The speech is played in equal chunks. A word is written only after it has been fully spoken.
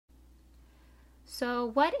So,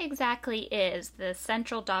 what exactly is the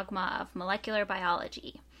central dogma of molecular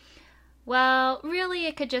biology? Well, really,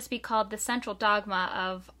 it could just be called the central dogma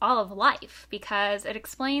of all of life because it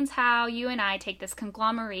explains how you and I take this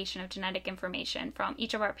conglomeration of genetic information from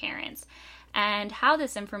each of our parents and how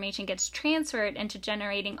this information gets transferred into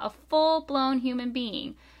generating a full-blown human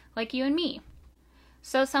being like you and me.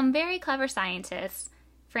 So, some very clever scientists,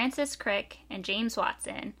 Francis Crick and James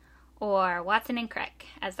Watson, or Watson and Crick,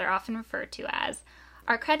 as they're often referred to as,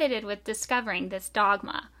 are credited with discovering this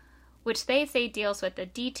dogma, which they say deals with the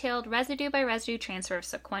detailed residue-by-residue transfer of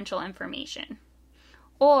sequential information.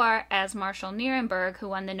 Or, as Marshall Nierenberg, who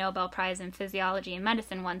won the Nobel Prize in Physiology and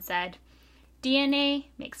Medicine, once said, DNA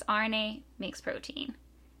makes RNA makes protein.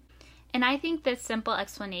 And I think this simple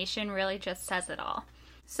explanation really just says it all.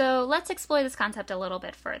 So let's explore this concept a little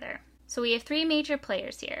bit further. So we have three major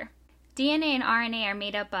players here. DNA and RNA are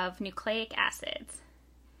made up of nucleic acids,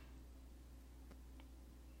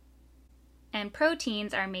 and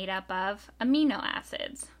proteins are made up of amino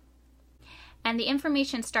acids. And the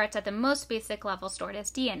information starts at the most basic level stored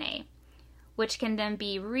as DNA, which can then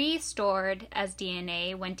be restored as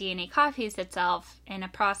DNA when DNA copies itself in a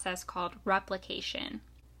process called replication.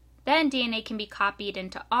 Then DNA can be copied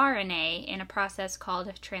into RNA in a process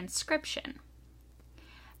called transcription.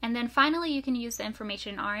 And then finally, you can use the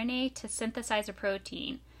information in RNA to synthesize a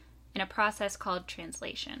protein in a process called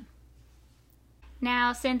translation.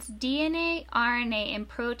 Now, since DNA, RNA, and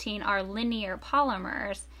protein are linear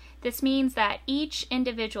polymers, this means that each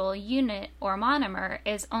individual unit or monomer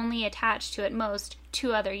is only attached to at most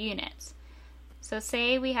two other units. So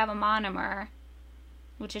say we have a monomer,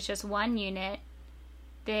 which is just one unit.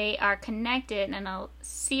 They are connected in a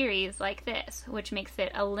series like this, which makes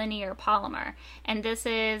it a linear polymer. And this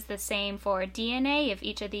is the same for DNA, if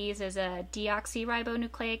each of these is a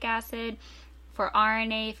deoxyribonucleic acid, for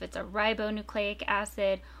RNA, if it's a ribonucleic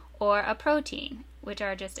acid, or a protein, which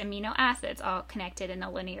are just amino acids all connected in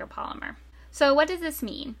a linear polymer. So what does this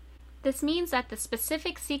mean? This means that the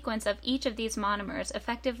specific sequence of each of these monomers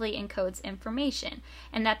effectively encodes information,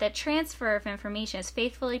 and that the transfer of information is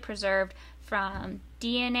faithfully preserved from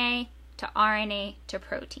DNA to RNA to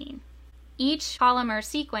protein. Each polymer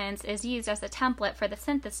sequence is used as a template for the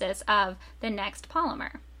synthesis of the next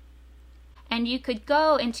polymer. And you could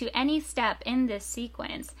go into any step in this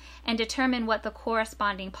sequence and determine what the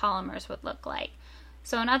corresponding polymers would look like.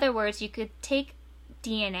 So in other words, you could take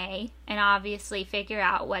DNA and obviously figure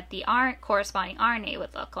out what the corresponding RNA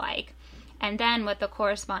would look like, and then what the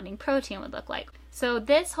corresponding protein would look like. So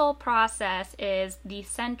this whole process is the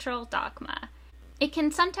central dogma. It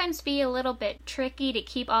can sometimes be a little bit tricky to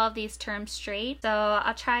keep all of these terms straight, so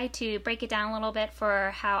I'll try to break it down a little bit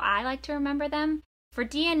for how I like to remember them. For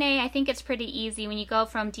DNA, I think it's pretty easy. When you go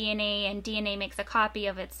from DNA and DNA makes a copy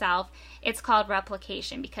of itself, it's called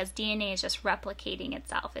replication because DNA is just replicating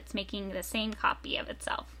itself. It's making the same copy of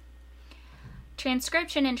itself.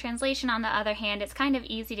 Transcription and translation, on the other hand, it's kind of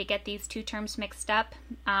easy to get these two terms mixed up.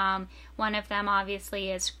 One of them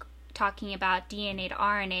obviously is talking about DNA to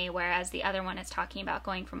RNA, whereas the other one is talking about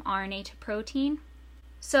going from RNA to protein.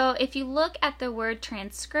 So if you look at the word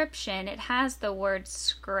transcription, it has the word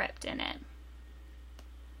script in it.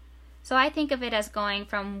 So I think of it as going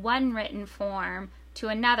from one written form to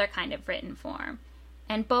another kind of written form.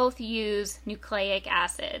 And both use nucleic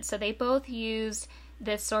acid. So they both use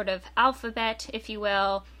this sort of alphabet, if you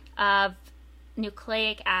will, of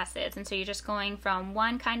nucleic acids. And so you're just going from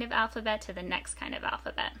one kind of alphabet to the next kind of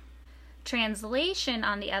alphabet. Translation,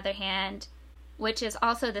 on the other hand, which is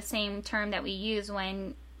also the same term that we use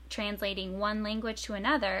when translating one language to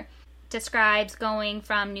another, describes going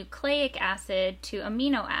from nucleic acid to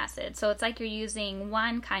amino acid. So it's like you're using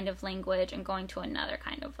one kind of language and going to another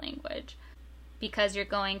kind of language because you're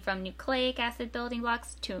going from nucleic acid building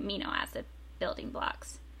blocks to amino acid building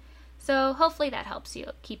blocks. So hopefully that helps you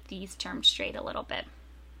keep these terms straight a little bit.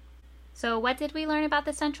 So what did we learn about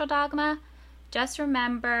the central dogma? Just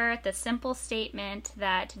remember the simple statement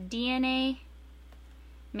that DNA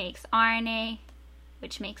makes RNA,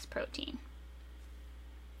 which makes protein.